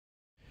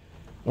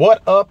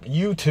What up,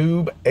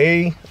 YouTube?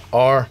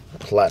 AR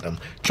Platinum.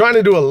 Trying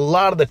to do a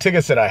lot of the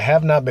tickets that I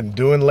have not been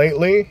doing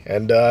lately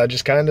and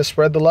just kind of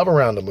spread the love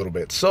around a little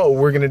bit. So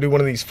we're going to do one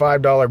of these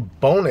 $5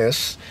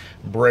 bonus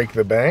break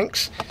the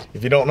banks.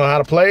 If you don't know how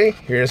to play,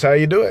 here's how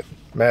you do it.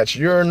 Match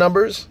your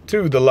numbers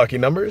to the lucky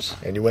numbers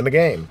and you win the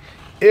game.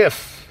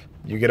 If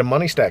you get a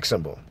money stack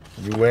symbol,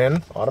 you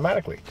win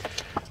automatically.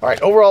 All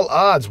right, overall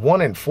odds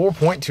 1 in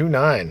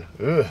 4.29.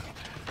 Ugh,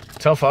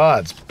 tough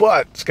odds,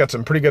 but it's got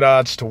some pretty good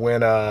odds to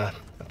win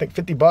I think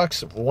 50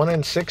 bucks, 1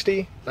 in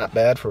 60. Not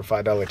bad for a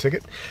 $5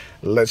 ticket.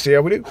 Let's see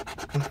how we do.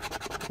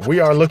 We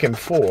are looking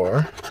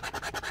for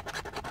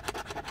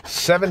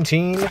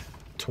 17,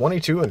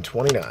 22, and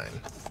 29.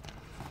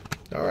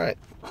 All right.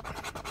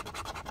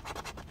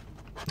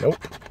 Nope.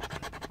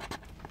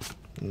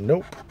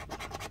 Nope.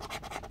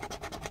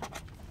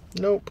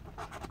 Nope.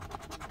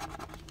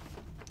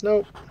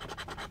 Nope.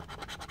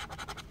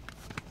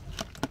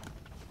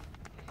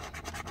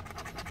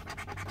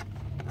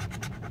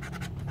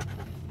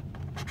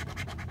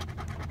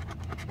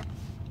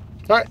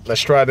 All right,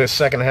 let's try this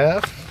second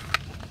half.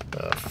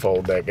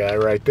 Fold that guy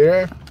right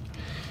there.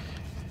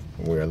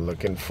 We're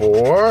looking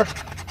for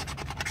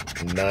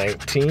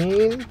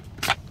 19,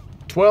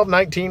 12,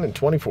 19, and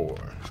 24.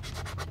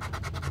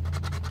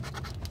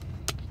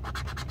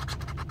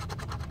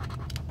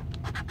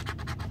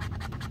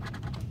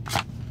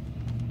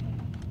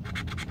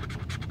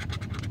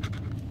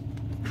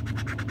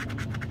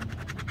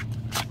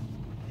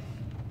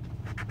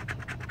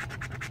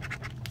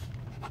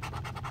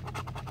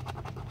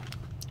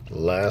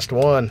 Last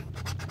one.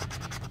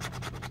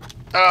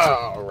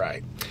 All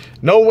right.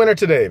 No winner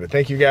today, but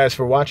thank you guys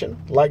for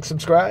watching. Like,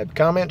 subscribe,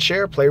 comment,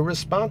 share, play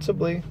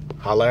responsibly.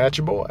 Holla at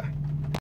your boy.